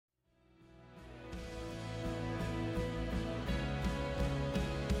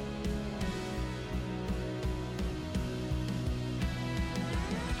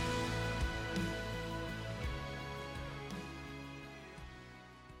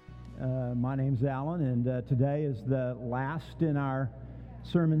My name's Alan, and today is the last in our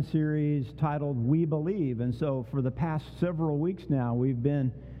sermon series titled We Believe. And so for the past several weeks now, we've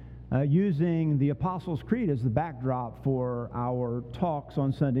been using the Apostles' Creed as the backdrop for our talks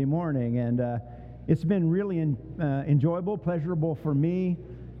on Sunday morning. And it's been really enjoyable, pleasurable for me,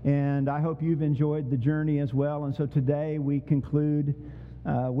 and I hope you've enjoyed the journey as well. And so today we conclude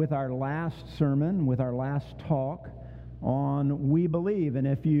with our last sermon, with our last talk on We Believe. And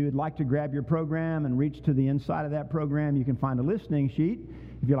if you'd like to grab your program and reach to the inside of that program, you can find a listening sheet.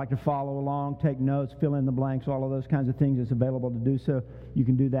 If you'd like to follow along, take notes, fill in the blanks, all of those kinds of things, it's available to do so. You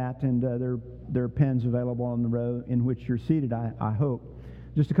can do that, and there are pens available on the row in which you're seated, I hope.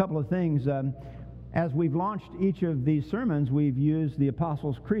 Just a couple of things. As we've launched each of these sermons, we've used the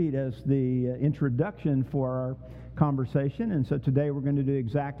Apostles' Creed as the introduction for our conversation, and so today we're going to do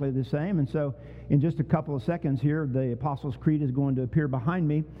exactly the same. And so in just a couple of seconds here, the Apostles' Creed is going to appear behind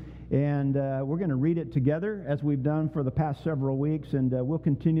me, and we're going to read it together as we've done for the past several weeks, and we'll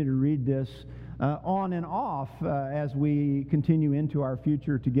continue to read this on and off as we continue into our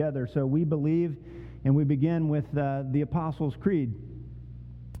future together. So we believe, and we begin with the Apostles' Creed.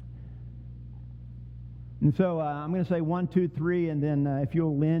 And so I'm going to say 1, 2, 3, and then if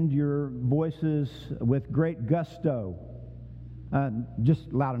you'll lend your voices with great gusto,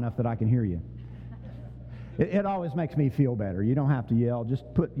 just loud enough that I can hear you. It always makes me feel better. You don't have to yell. Just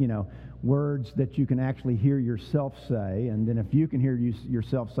put, words that you can actually hear yourself say, and then if you can hear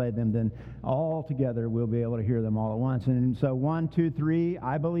yourself say them, then all together we'll be able to hear them all at once. And so 1, 2, 3,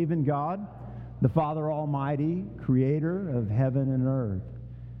 I believe in God, the Father Almighty, creator of heaven and earth.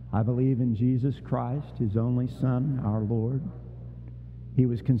 I believe in Jesus Christ, His only Son, our Lord. He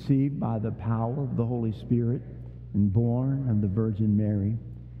was conceived by the power of the Holy Spirit and born of the Virgin Mary.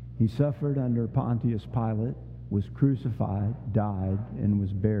 He suffered under Pontius Pilate, was crucified, died, and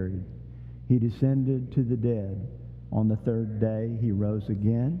was buried. He descended to the dead. On the third day, He rose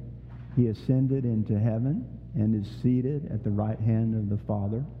again. He ascended into heaven and is seated at the right hand of the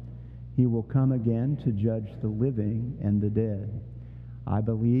Father. He will come again to judge the living and the dead. I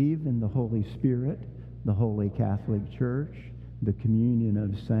believe in the Holy Spirit, the Holy Catholic Church, the communion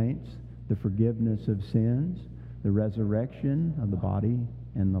of saints, the forgiveness of sins, the resurrection of the body,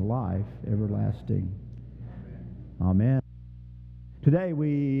 and the life everlasting. Amen. Today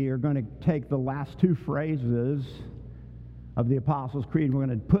we are going to take the last two phrases of the Apostles' Creed and we're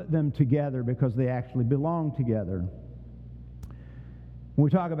going to put them together because they actually belong together. When we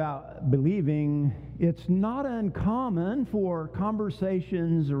talk about believing, it's not uncommon for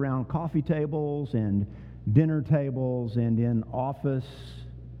conversations around coffee tables and dinner tables and in offices,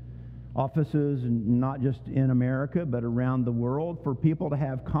 not just in America, but around the world, for people to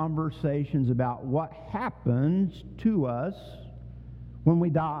have conversations about what happens to us when we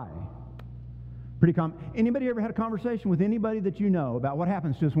die. Pretty common. Anybody ever had a conversation with anybody that you know about what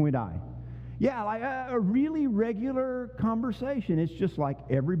happens to us when we die? Yeah, like a really regular conversation. It's just like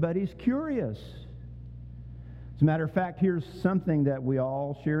everybody's curious. As a matter of fact, here's something that we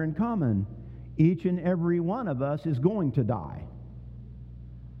all share in common. Each and every one of us is going to die.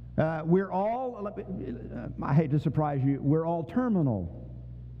 We're all, I hate to surprise you, we're all terminal.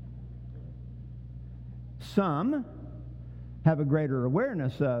 Some have a greater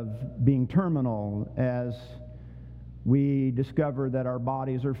awareness of being terminal as we discover that our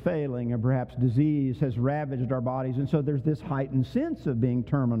bodies are failing and perhaps disease has ravaged our bodies, and so there's this heightened sense of being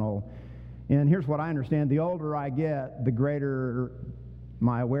terminal. And here's what I understand: the older I get, the greater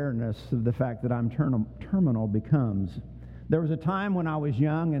my awareness of the fact that I'm terminal becomes. There was a time when I was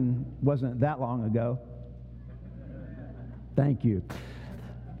young, and wasn't that long ago, thank you,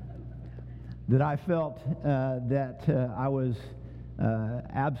 that I felt that I was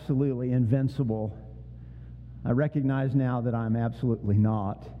absolutely invincible. I recognize now that I'm absolutely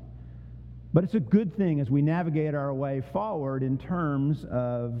not. But it's a good thing as we navigate our way forward in terms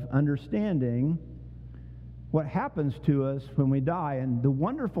of understanding what happens to us when we die. And the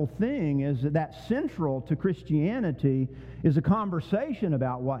wonderful thing is that central to Christianity is a conversation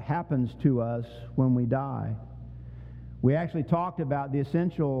about what happens to us when we die. We actually talked about the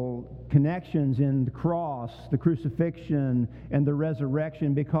essential connections in the cross, the crucifixion, and the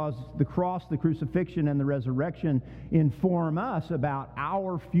resurrection, because the cross, the crucifixion, and the resurrection inform us about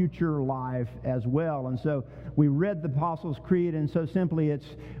our future life as well. And so we read the Apostles' Creed, and so simply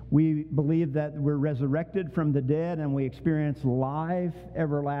we believe that we're resurrected from the dead and we experience life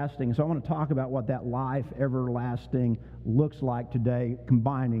everlasting. So I want to talk about what that life everlasting looks like today,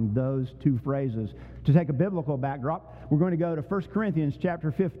 combining those two phrases. To take a biblical backdrop, We're going to go to 1 Corinthians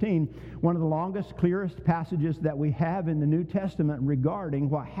chapter 15, one of the longest, clearest passages that we have in the New Testament regarding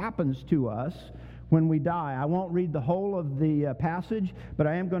what happens to us when we die. I won't read the whole of the passage, but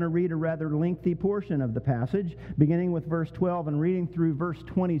I am going to read a rather lengthy portion of the passage, beginning with verse 12 and reading through verse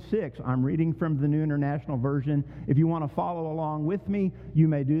 26. I'm reading from the New International Version. If you want to follow along with me, you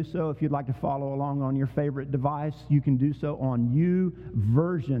may do so. If you'd like to follow along on your favorite device, you can do so on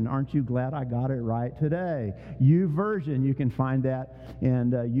YouVersion. Aren't you glad I got it right today? YouVersion, you can find that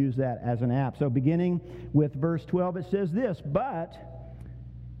and use that as an app. So beginning with verse 12, it says this, "But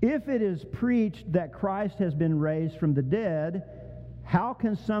if it is preached that Christ has been raised from the dead, how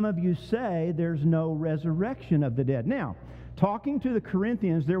can some of you say there's no resurrection of the dead?" Now, talking to the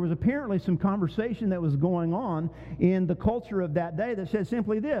Corinthians, there was apparently some conversation that was going on in the culture of that day that said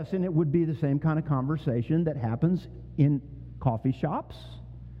simply this, and it would be the same kind of conversation that happens in coffee shops,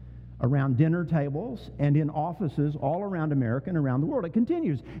 around dinner tables, and in offices all around America and around the world. It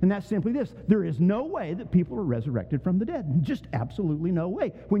continues, and that's simply this: there is no way that people are resurrected from the dead. Just absolutely no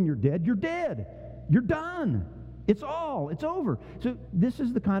way. When you're dead, you're dead. You're done. It's over. So this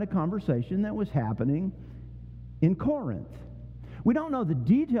is the kind of conversation that was happening in Corinth. We don't know the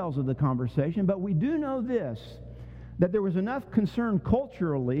details of the conversation, but we do know this, that there was enough concern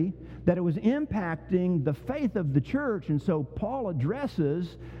culturally that it was impacting the faith of the church, and so Paul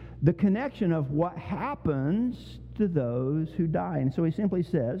addresses the connection of what happens to those who die. And so he simply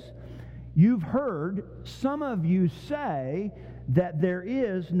says, "You've heard some of you say that there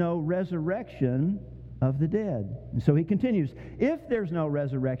is no resurrection of the dead." And so he continues, "If there's no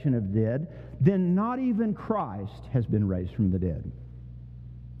resurrection of the dead, then not even Christ has been raised from the dead.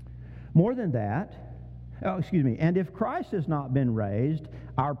 More than that, and if Christ has not been raised,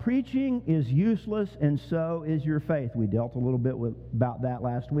 our preaching is useless, and so is your faith." We dealt a little bit about that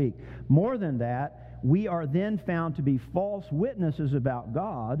last week. "More than that, we are then found to be false witnesses about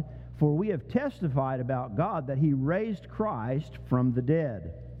God, for we have testified about God that He raised Christ from the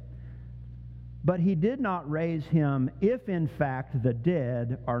dead. But He did not raise Him if in fact the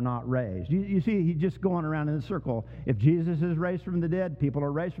dead are not raised." You see, he's just going around in a circle. If Jesus is raised from the dead, people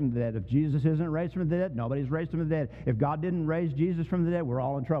are raised from the dead. If Jesus isn't raised from the dead, nobody's raised from the dead. If God didn't raise Jesus from the dead, we're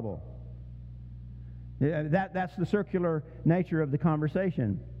all in trouble. That's the circular nature of the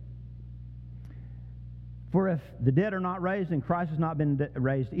conversation. "For if the dead are not raised, then Christ has not been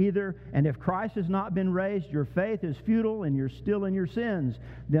raised either. And if Christ has not been raised, your faith is futile and you're still in your sins.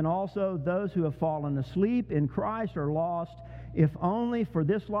 Then also those who have fallen asleep in Christ are lost. If only for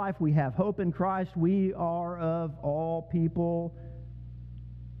this life we have hope in Christ, we are of all people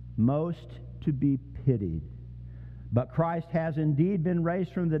most to be pitied. But Christ has indeed been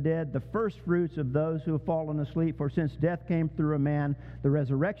raised from the dead, the firstfruits of those who have fallen asleep. For since death came through a man, the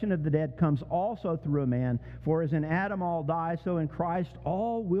resurrection of the dead comes also through a man. For as in Adam all die, so in Christ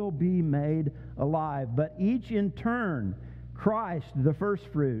all will be made alive. But each in turn, Christ the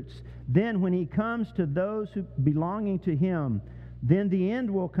firstfruits. Then when He comes to those who belonging to Him, then the end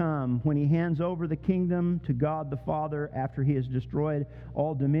will come when He hands over the kingdom to God the Father after He has destroyed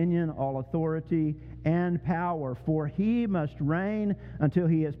all dominion, all authority, and power. For He must reign until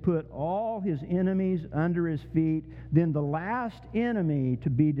He has put all His enemies under His feet. Then the last enemy to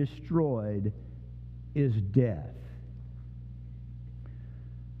be destroyed is death."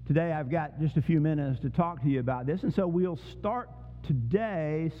 Today I've got just a few minutes to talk to you about this, and so we'll start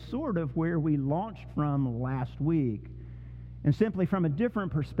today sort of where we launched from last week, and simply from a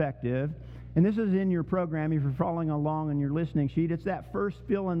different perspective. And this is in your program, if you're following along on your listening sheet. It's that first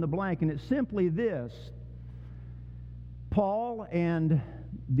fill in the blank, and it's simply this: Paul and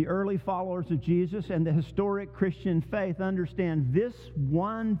the early followers of Jesus and the historic Christian faith understand this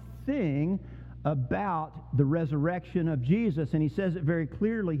one thing about the resurrection of Jesus. And he says it very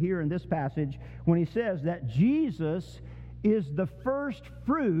clearly here in this passage when he says that Jesus is the first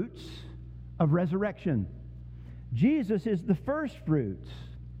fruits of resurrection. Jesus is the first fruits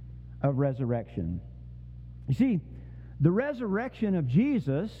of resurrection. You see, the resurrection of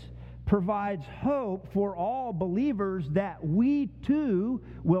Jesus provides hope for all believers that we too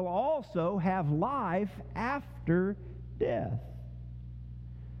will also have life after death.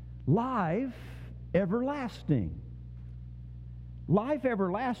 Life everlasting. Life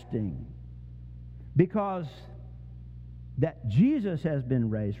everlasting. Because that Jesus has been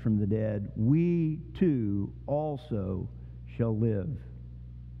raised from the dead, we too also shall live.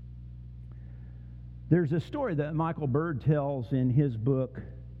 There's a story that Michael Bird tells in his book,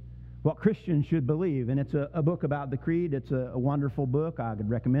 What Christians Should Believe, and it's a book about the Creed. It's a wonderful book. I could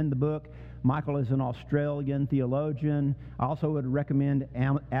recommend the book. Michael is an Australian theologian. I also would recommend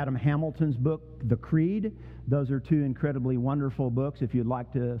Adam Hamilton's book, The Creed. Those are two incredibly wonderful books if you'd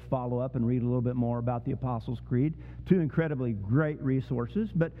like to follow up and read a little bit more about the Apostles' Creed. Two incredibly great resources.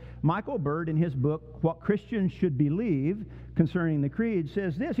 But Michael Bird, in his book, What Christians Should Believe Concerning the Creed,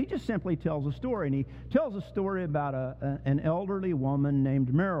 says this. He just simply tells a story, and he tells a story about an elderly woman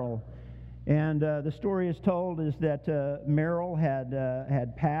named Merrill. And the story is told is that Merrill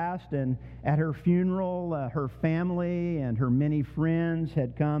had passed, and at her funeral, her family and her many friends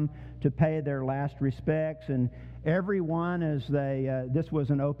had come to pay their last respects. And everyone, as this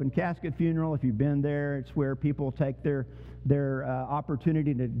was an open casket funeral. If you've been there, it's where people take their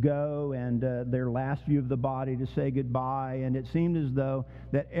opportunity to go and their last view of the body to say goodbye. And it seemed as though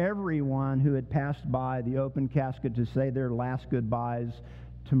that everyone who had passed by the open casket to say their last goodbyes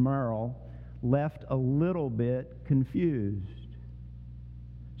to Merrill left a little bit confused.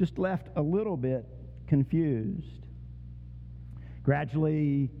 Just left a little bit confused.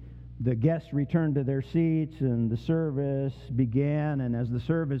 Gradually, the guests returned to their seats and the service began. And as the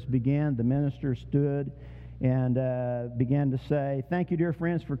service began, the minister stood and began to say, "Thank you, dear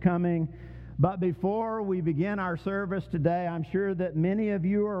friends, for coming. But before we begin our service today, I'm sure that many of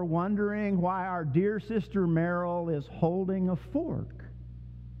you are wondering why our dear sister Merrill is holding a fork."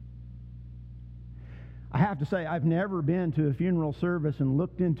 I have to say, I've never been to a funeral service and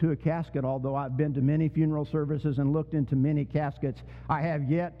looked into a casket, although I've been to many funeral services and looked into many caskets. I have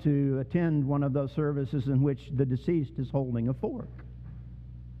yet to attend one of those services in which the deceased is holding a fork.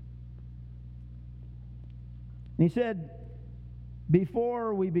 And he said,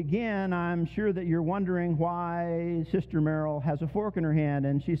 "Before we begin, I'm sure that you're wondering why Sister Merrill has a fork in her hand."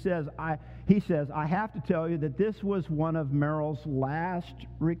 And he says, I have to tell you that this was one of Merrill's last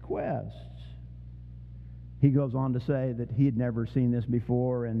requests. He goes on to say that he had never seen this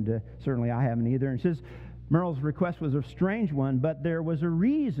before, and certainly I haven't either. And he says Merrill's request was a strange one, but there was a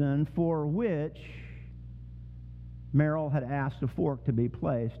reason for which Merrill had asked a fork to be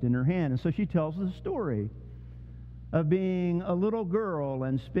placed in her hand. And so she tells the story of being a little girl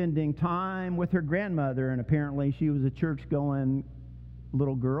and spending time with her grandmother. And apparently she was a church-going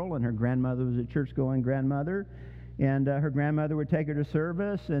little girl, and her grandmother was a church-going grandmother. And her grandmother would take her to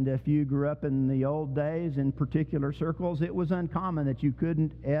service, and if you grew up in the old days in particular circles, it was uncommon that you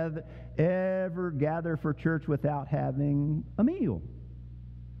couldn't ever gather for church without having a meal.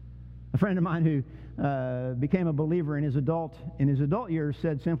 A friend of mine who became a believer in his adult years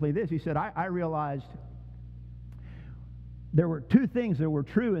said simply this. He said, I realized there were two things that were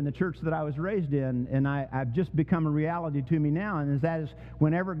true in the church that I was raised in, and I've just become a reality to me now, and that is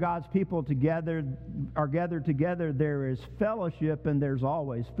whenever God's people are gathered together, there is fellowship and there's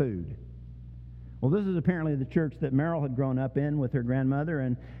always food. Well, this is apparently the church that Merrill had grown up in with her grandmother,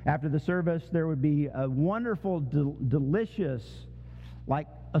 and after the service there would be a wonderful, delicious,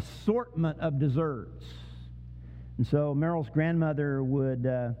 assortment of desserts. And so Merrill's grandmother would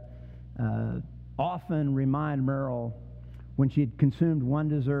often remind Merrill, when she had consumed one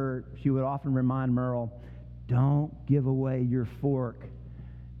dessert, she would often remind Merrill, "Don't give away your fork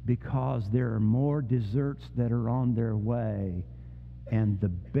because there are more desserts that are on their way, and the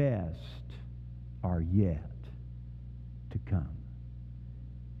best are yet to come."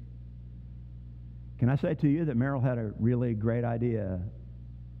 Can I say to you that Merrill had a really great idea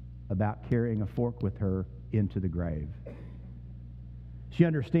about carrying a fork with her into the grave? She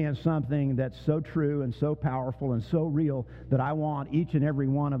understands something that's so true and so powerful and so real that I want each and every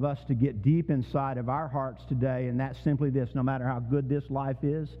one of us to get deep inside of our hearts today, and that's simply this: no matter how good this life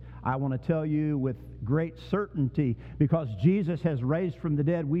is, I want to tell you with great certainty, because Jesus has raised from the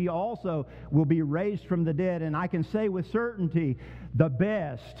dead, we also will be raised from the dead, and I can say with certainty, the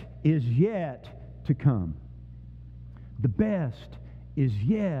best is yet to come. The best is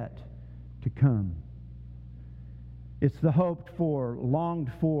yet to come. It's the hoped-for,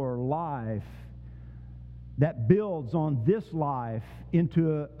 longed-for life that builds on this life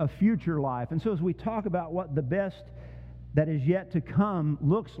into a future life. And so as we talk about what the best that is yet to come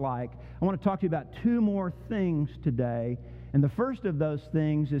looks like, I want to talk to you about two more things today. And the first of those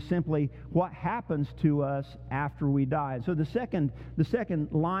things is simply what happens to us after we die. And so the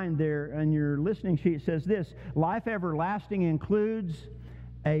second line there on your listening sheet says this: life everlasting includes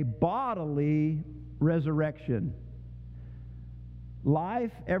a bodily resurrection.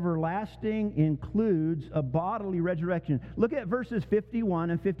 Life everlasting includes a bodily resurrection. Look at verses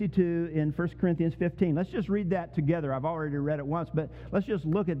 51 and 52 in 1 Corinthians 15. Let's just read that together. I've already read it once, but let's just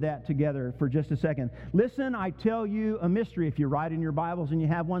look at that together for just a second. Listen, I tell you a mystery. If you write in your Bibles and you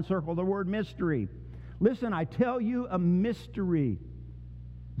have one, circle the word mystery. Listen, I tell you a mystery.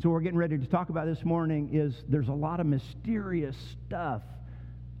 So what we're getting ready to talk about this morning is there's a lot of mysterious stuff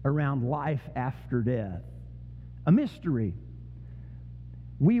around life after death. a mystery.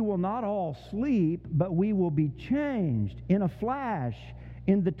 We will not all sleep, but we will be changed in a flash,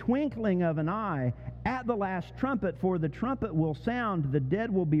 in the twinkling of an eye, at the last trumpet. For the trumpet will sound, the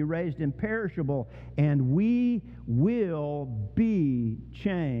dead will be raised imperishable, and we will be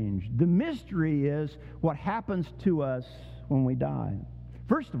changed. The mystery is what happens to us when we die.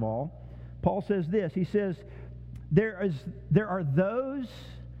 First of all, Paul says this. He says, there are those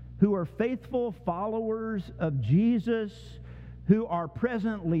who are faithful followers of Jesus who are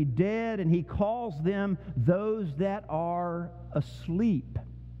presently dead, and he calls them those that are asleep.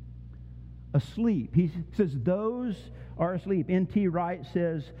 Asleep. He says those are asleep. N.T. Wright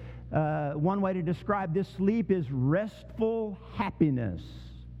says one way to describe this sleep is restful happiness.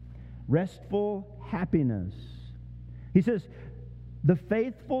 Restful happiness. He says the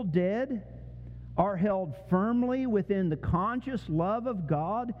faithful dead are held firmly within the conscious love of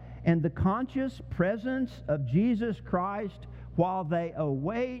God and the conscious presence of Jesus Christ while they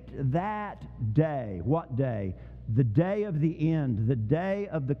await that day. What day? The day of the end, the day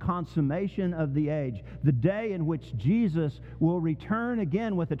of the consummation of the age, the day in which Jesus will return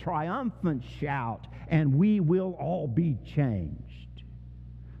again with a triumphant shout, and we will all be changed.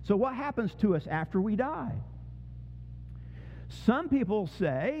 So what happens to us after we die? Some people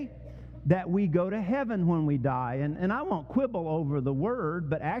say that we go to heaven when we die. And I won't quibble over the word,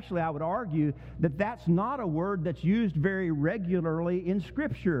 but actually I would argue that that's not a word that's used very regularly in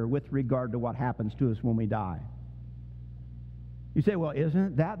Scripture with regard to what happens to us when we die. You say, well,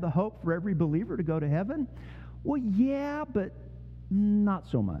 isn't that the hope for every believer to go to heaven? Well, yeah, but not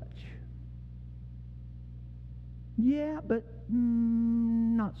so much. Yeah, but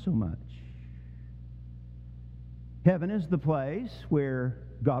not so much. Heaven is the place where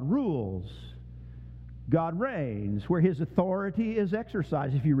God rules, God reigns, where His authority is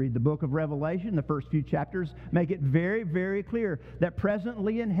exercised. If you read the book of Revelation, the first few chapters make it very, very clear that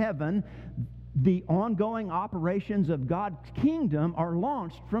presently in heaven, the ongoing operations of God's kingdom are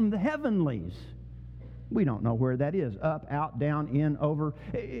launched from the heavenlies. We don't know where that is. Up, out, down, in, over.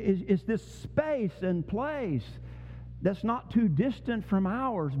 It's this space and place that's not too distant from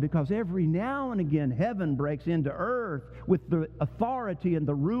ours, because every now and again heaven breaks into earth with the authority and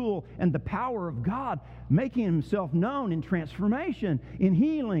the rule and the power of God, making Himself known in transformation, in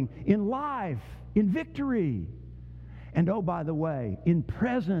healing, in life, in victory. And oh, by the way, in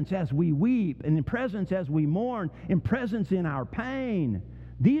presence as we weep, and in presence as we mourn, in presence in our pain.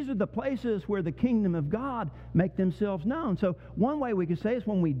 These are the places where the kingdom of God make themselves known. So one way we could say is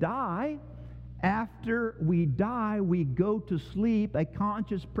when we die, after we die, we go to sleep, a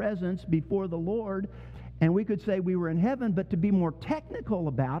conscious presence before the Lord, and we could say we were in heaven. But to be more technical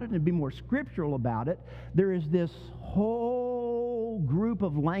about it and be more scriptural about it, there is this whole group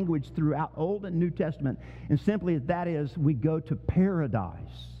of language throughout Old and New Testament, and simply that is, we go to paradise.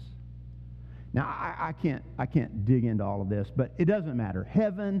 Now, I can't dig into all of this, but it doesn't matter.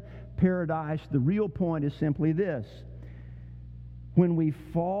 Heaven, paradise, the real point is simply this. When we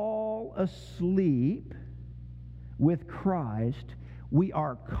fall asleep with Christ, we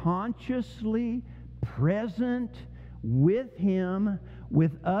are consciously present with Him,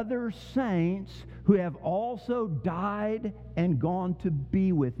 with other saints who have also died and gone to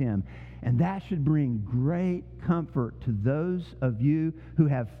be with Him. And that should bring great comfort to those of you who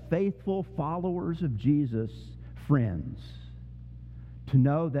have faithful followers of Jesus, friends, to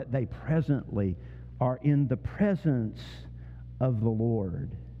know that they presently are in the presence of the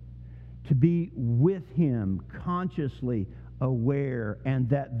Lord, to be with Him consciously aware, and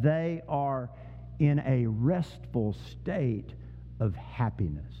that they are in a restful state of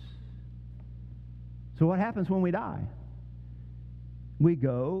happiness. So what happens when we die? We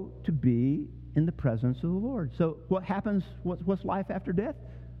go to be in the presence of the Lord. So what happens? What's life after death?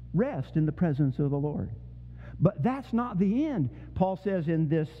 Rest in the presence of the Lord. But that's not the end. Paul says in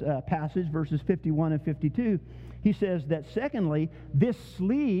this passage, verses 51 and 52, he says that secondly, this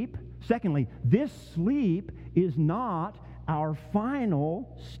sleep is not our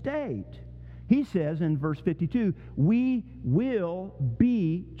final state. He says in verse 52, we will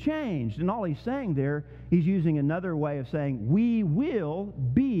be changed. And all he's saying there, he's using another way of saying we will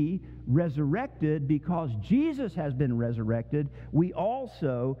be resurrected. Because Jesus has been resurrected, we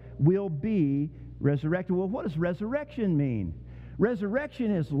also will be resurrected. Well, what does resurrection mean?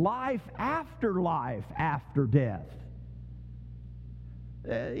 Resurrection is life after death.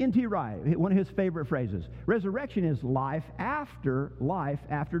 N.T. Wright, one of his favorite phrases. Resurrection is life after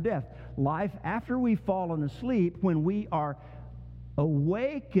death. Life after we've fallen asleep, when we are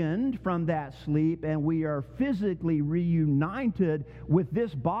awakened from that sleep and we are physically reunited with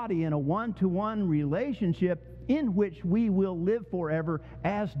this body in a one-to-one relationship in which we will live forever,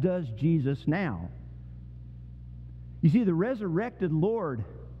 as does Jesus now. You see, the resurrected Lord,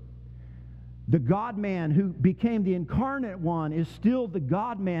 the God-man who became the incarnate one, is still the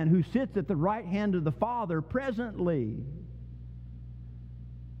God-man who sits at the right hand of the Father presently.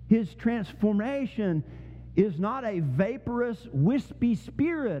 His transformation is not a vaporous, wispy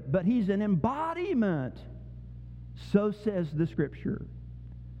spirit, but he's an embodiment. So says the Scripture.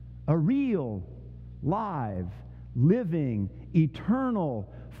 A real, live, living,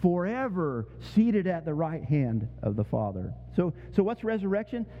 eternal, forever seated at the right hand of the Father. So what's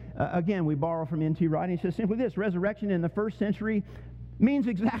resurrection? Again, we borrow from N.T. Wright. He says simply this: resurrection in the first century means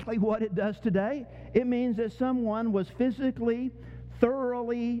exactly what it does today. It means that someone was physically,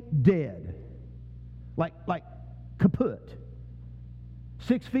 thoroughly dead. Like kaput,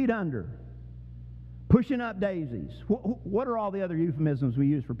 6 feet under, pushing up daisies. What are all the other euphemisms we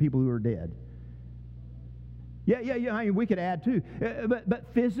use for people who are dead? Yeah. I mean, we could add too.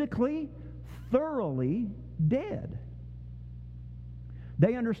 But physically, thoroughly dead.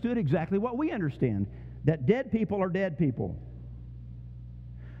 They understood exactly what we understand, that dead people are dead people.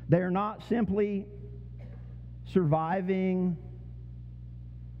 They are not simply surviving,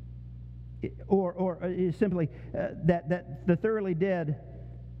 or simply that the thoroughly dead.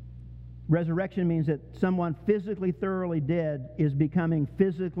 Resurrection means that someone physically thoroughly dead is becoming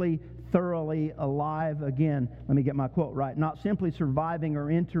physically thoroughly alive again. Let me get my quote right. Not simply surviving or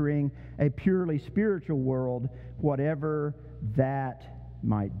entering a purely spiritual world, whatever that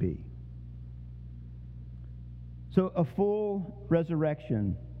might be. So a full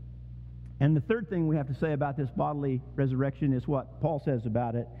resurrection. And the third thing we have to say about this bodily resurrection is what Paul says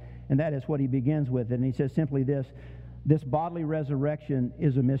about it, and that is what he begins with. And he says simply this: this bodily resurrection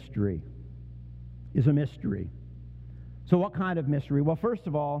is a mystery. Is a mystery. So what kind of mystery? Well, first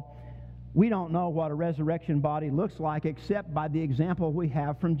of all, we don't know what a resurrection body looks like except by the example we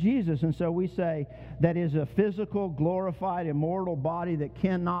have from Jesus. And so we say that is a physical, glorified, immortal body that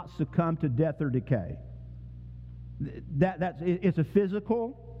cannot succumb to death or decay. It's a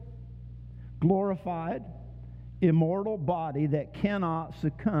physical, glorified, immortal body that cannot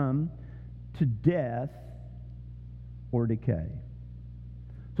succumb to death or decay.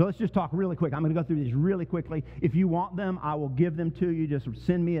 So let's just talk really quick. I'm going to go through these really quickly. If you want them, I will give them to you. Just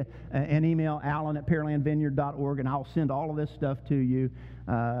send me an email, alan@pearlandvineyard.org, and I'll send all of this stuff to you,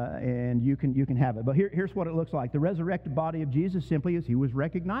 and you can have it. But here's what it looks like. The resurrected body of Jesus simply is he was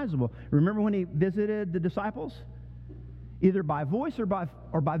recognizable. Remember when he visited the disciples? Either by voice or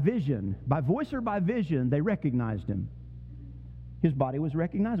by vision. By voice or by vision, they recognized him. His body was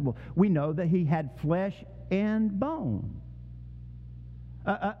recognizable. We know that he had flesh and bone.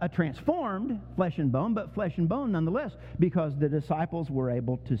 A transformed flesh and bone, but flesh and bone nonetheless, because the disciples were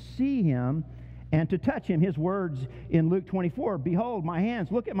able to see him and to touch him. His words in Luke 24, "Behold my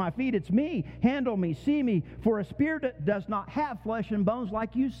hands, look at my feet, it's me, handle me, see me, for a spirit does not have flesh and bones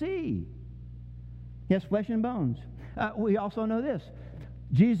like you see." He has flesh and bones. We also know this: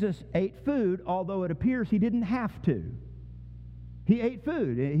 Jesus ate food, although it appears he didn't have to. He ate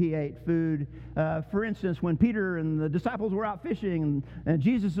food. He ate food, for instance, when Peter and the disciples were out fishing, and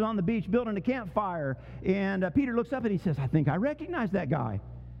Jesus is on the beach building a campfire, and Peter looks up and he says, "I think I recognize that guy."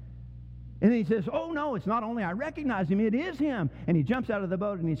 And then he says, "Oh no, it's not only I recognize him, it is him." And he jumps out of the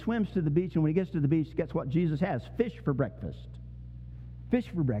boat and he swims to the beach, and when he gets to the beach, guess what Jesus has? Fish for breakfast. Fish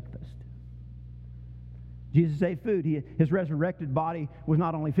for breakfast. Jesus ate food. His resurrected body was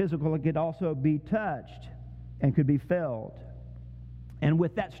not only physical, it could also be touched and could be felt. And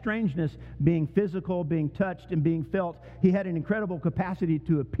with that strangeness, being physical, being touched, and being felt, he had an incredible capacity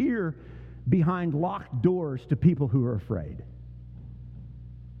to appear behind locked doors to people who are afraid.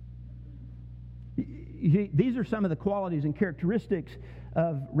 These are some of the qualities and characteristics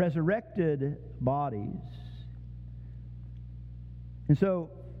of resurrected bodies. And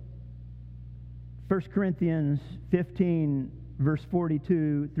so, 1 Corinthians 15, verse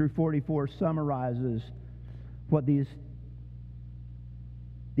 42 through 44 summarizes what these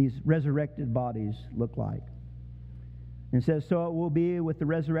resurrected bodies look like. And it says, "So it will be with the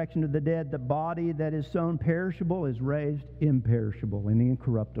resurrection of the dead, the body that is sown perishable is raised imperishable and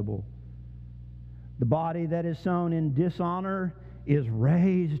incorruptible. The body that is sown in dishonor is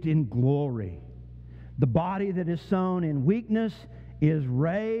raised in glory. The body that is sown in weakness is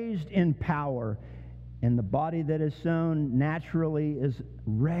raised in power. And the body that is sown naturally is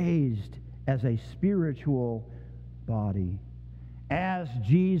raised as a spiritual body. As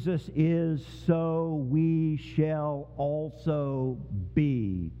Jesus is, so we shall also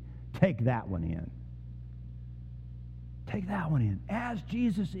be." Take that one in. Take that one in. As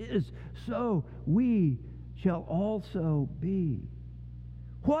Jesus is, so we shall also be.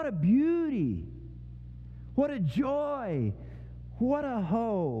 What a beauty! What a joy! What a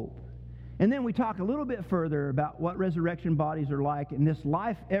hope! And then we talk a little bit further about what resurrection bodies are like. And this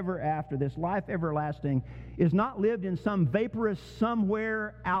life ever after, this life everlasting, is not lived in some vaporous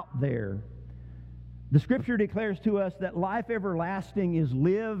somewhere out there. The Scripture declares to us that life everlasting is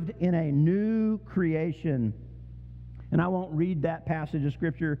lived in a new creation. And I won't read that passage of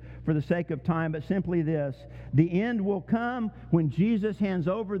Scripture for the sake of time, but simply this. The end will come when Jesus hands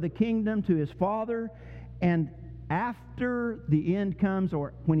over the kingdom to His Father, and after the end comes,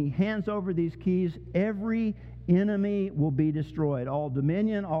 or when He hands over these keys, every enemy will be destroyed. All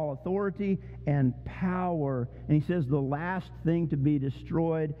dominion, all authority, and power. And He says the last thing to be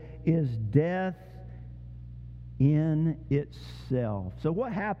destroyed is death in itself. So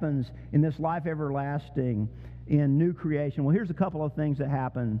what happens in this life everlasting in new creation? Well, here's a couple of things that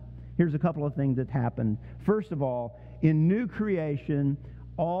happen. First of all, in new creation,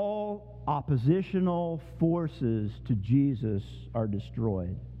 all oppositional forces to Jesus are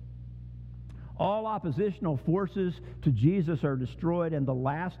destroyed. All oppositional forces to Jesus are destroyed, and the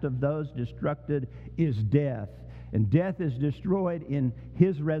last of those destructed is death. And death is destroyed in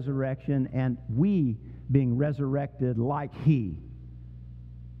His resurrection, and we being resurrected like He.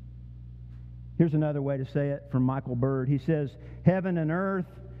 Here's another way to say it from Michael Bird. He says, heaven and earth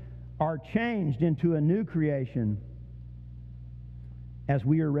are changed into a new creation as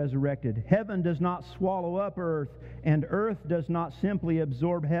we are resurrected. Heaven does not swallow up earth, and earth does not simply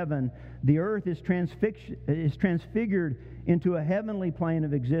absorb heaven. The earth is transfigured into a heavenly plane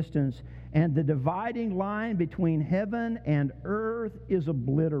of existence, and the dividing line between heaven and earth is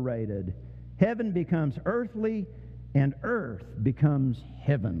obliterated. Heaven becomes earthly, and earth becomes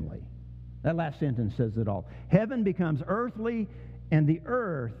heavenly. That last sentence says it all. Heaven becomes earthly, and the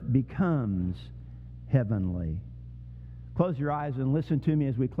earth becomes heavenly. Close your eyes and listen to me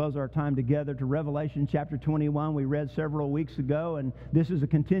as we close our time together to Revelation chapter 21. We read several weeks ago, and this is a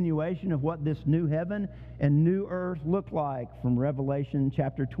continuation of what this new heaven and new earth look like from Revelation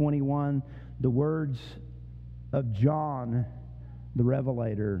chapter 21, the words of John the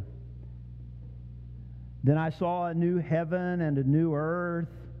Revelator. Then I saw a new heaven and a new earth,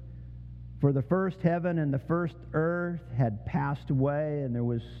 for the first heaven and the first earth had passed away, and there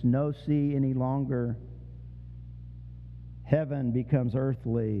was no sea any longer. Heaven becomes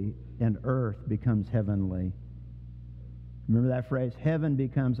earthly, and earth becomes heavenly. Remember that phrase? Heaven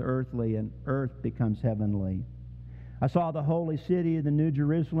becomes earthly, and earth becomes heavenly. I saw the holy city, the New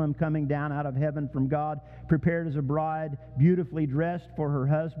Jerusalem, coming down out of heaven from God, prepared as a bride, beautifully dressed for her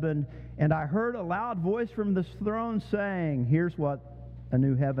husband. And I heard a loud voice from the throne saying, here's what a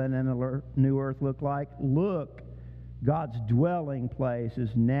new heaven and a new earth look like. Look, God's dwelling place is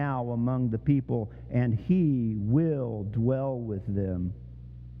now among the people, and He will dwell with them.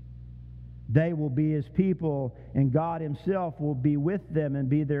 They will be His people, and God Himself will be with them and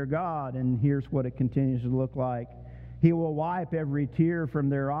be their God. And here's what it continues to look like. He will wipe every tear from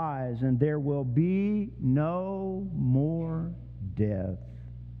their eyes, and there will be no more death,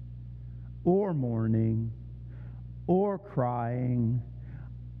 or mourning, or crying,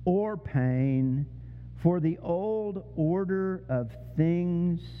 or pain, for the old order of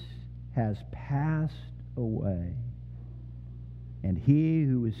things has passed away. And He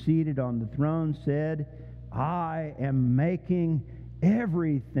who is seated on the throne said, I am making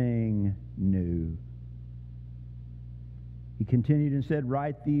everything new. He continued and said,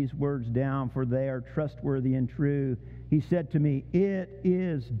 write these words down, for they are trustworthy and true. He said to me, it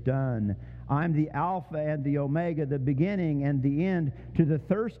is done. I'm the Alpha and the Omega, the beginning and the end. To the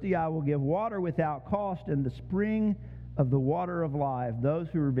thirsty I will give water without cost, and the spring of the water of life. Those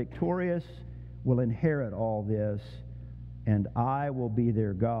who are victorious will inherit all this, and I will be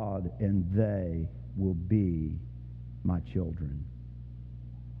their God, and they will be my children.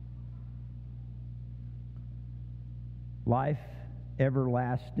 Life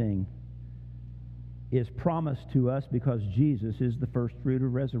everlasting is promised to us because Jesus is the first fruit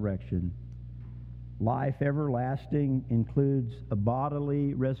of resurrection. Life everlasting includes a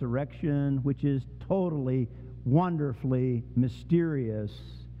bodily resurrection, which is totally, wonderfully mysterious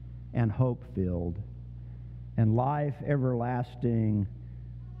and hope-filled. And life everlasting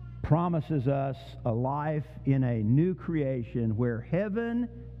promises us a life in a new creation where heaven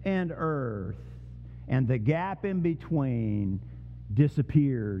and earth and the gap in between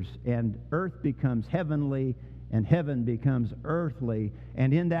disappears, and earth becomes heavenly, and heaven becomes earthly.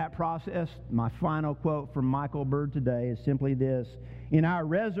 And in that process, my final quote from Michael Bird today is simply this: in our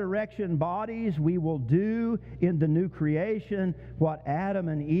resurrection bodies, we will do in the new creation what Adam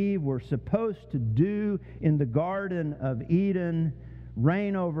and Eve were supposed to do in the Garden of Eden: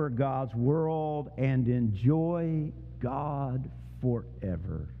 reign over God's world and enjoy God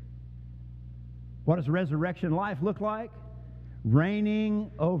forever. What does resurrection life look like? Reigning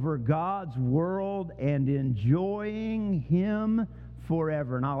over God's world and enjoying Him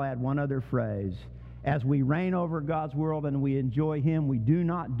forever. And I'll add one other phrase. As we reign over God's world and we enjoy Him, we do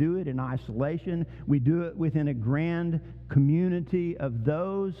not do it in isolation. We do it within a grand community of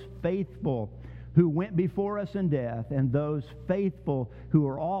those faithful who went before us in death, and those faithful who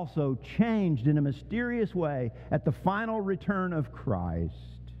are also changed in a mysterious way at the final return of Christ.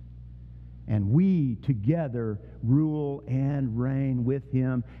 And we together rule and reign with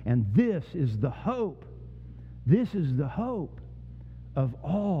Him. And this is the hope. This is the hope of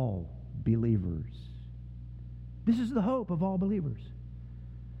all believers. This is the hope of all believers.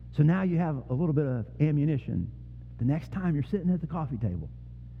 So now you have a little bit of ammunition. The next time you're sitting at the coffee table,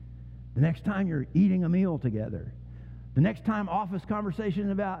 the next time you're eating a meal together, the next time office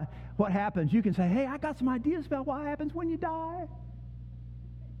conversation about what happens, you can say, hey, I got some ideas about what happens when you die.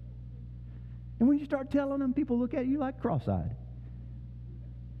 And when you start telling them, people look at you like cross-eyed.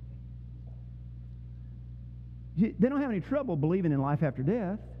 They don't have any trouble believing in life after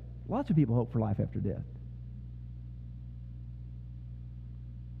death. Lots of people hope for life after death.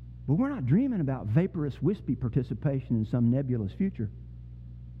 But we're not dreaming about vaporous, wispy participation in some nebulous future.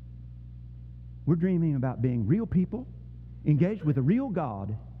 We're dreaming about being real people, engaged with a real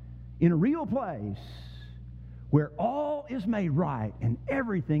God, in a real place, where all is made right and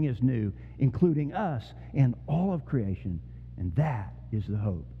everything is new, including us and all of creation. And that is the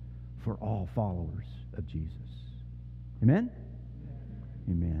hope for all followers of Jesus. Amen?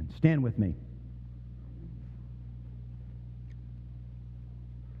 Amen. Stand with me.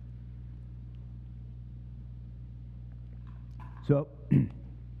 So,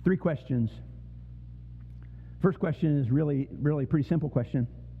 3 questions. First question is really a pretty simple question.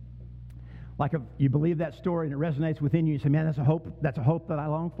 Like if you believe that story and it resonates within you, you say, man, that's a hope that I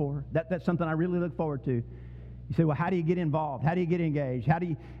long for. That's something I really look forward to. You say, well, how do you get involved? How do you get engaged? How do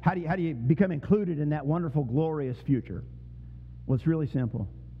you become included in that wonderful, glorious future? Well, it's really simple.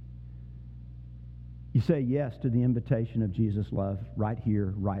 You say yes to the invitation of Jesus' love right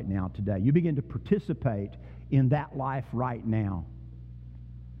here, right now, today. You begin to participate in that life right now.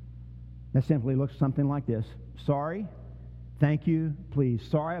 That simply looks something like this. Sorry. Thank you, please.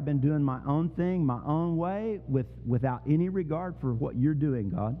 Sorry, I've been doing my own thing, my own way, without any regard for what you're doing,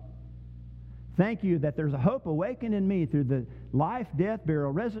 God. Thank you that there's a hope awakened in me through the life, death,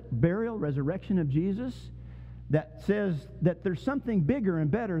 burial, resurrection of Jesus that says that there's something bigger and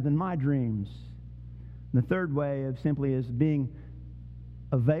better than my dreams. And the third way of simply is being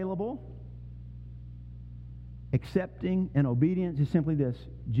available, accepting, and obedient is simply this: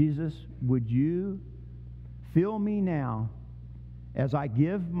 Jesus, would you fill me now as I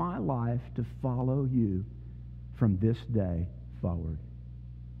give my life to follow you from this day forward?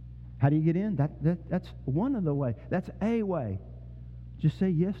 How do you get in? That's one of the ways. That's a way. Just say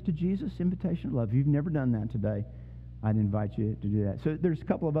yes to Jesus' invitation of love. If you've never done that today, I'd invite you to do that. So there's a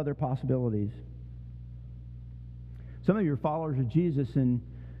couple of other possibilities. Some of you are followers of Jesus and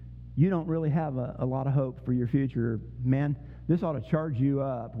you don't really have a lot of hope for your future. Man, this ought to charge you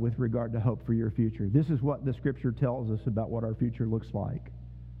up with regard to hope for your future. This is what the Scripture tells us about what our future looks like.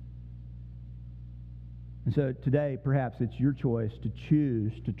 And so today, perhaps it's your choice to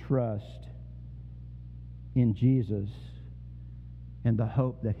choose to trust in Jesus and the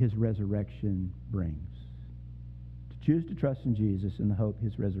hope that His resurrection brings. To choose to trust in Jesus and the hope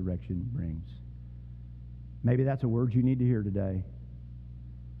His resurrection brings. Maybe that's a word you need to hear today.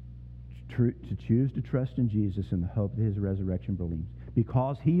 To choose to trust in Jesus and the hope that His resurrection brings.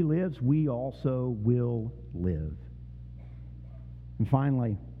 Because He lives, we also will live. And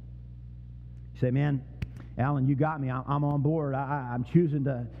finally, you say, man, Alan, you got me. I'm on board. I'm choosing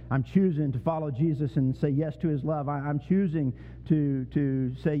to follow Jesus and say yes to His love. I'm choosing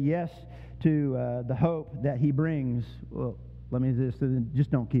to say yes to the hope that He brings. Well, let me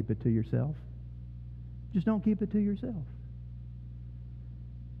just don't keep it to yourself. Just don't keep it to yourself.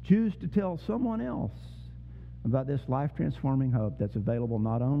 Choose to tell someone else about this life-transforming hope that's available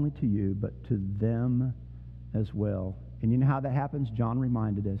not only to you, but to them as well. And you know how that happens? John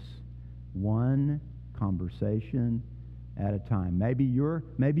reminded us. One conversation at a time. Maybe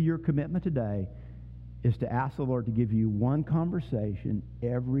your commitment today is to ask the Lord to give you one conversation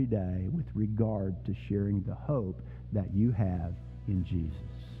every day with regard to sharing the hope that you have in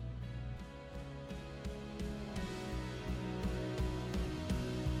Jesus.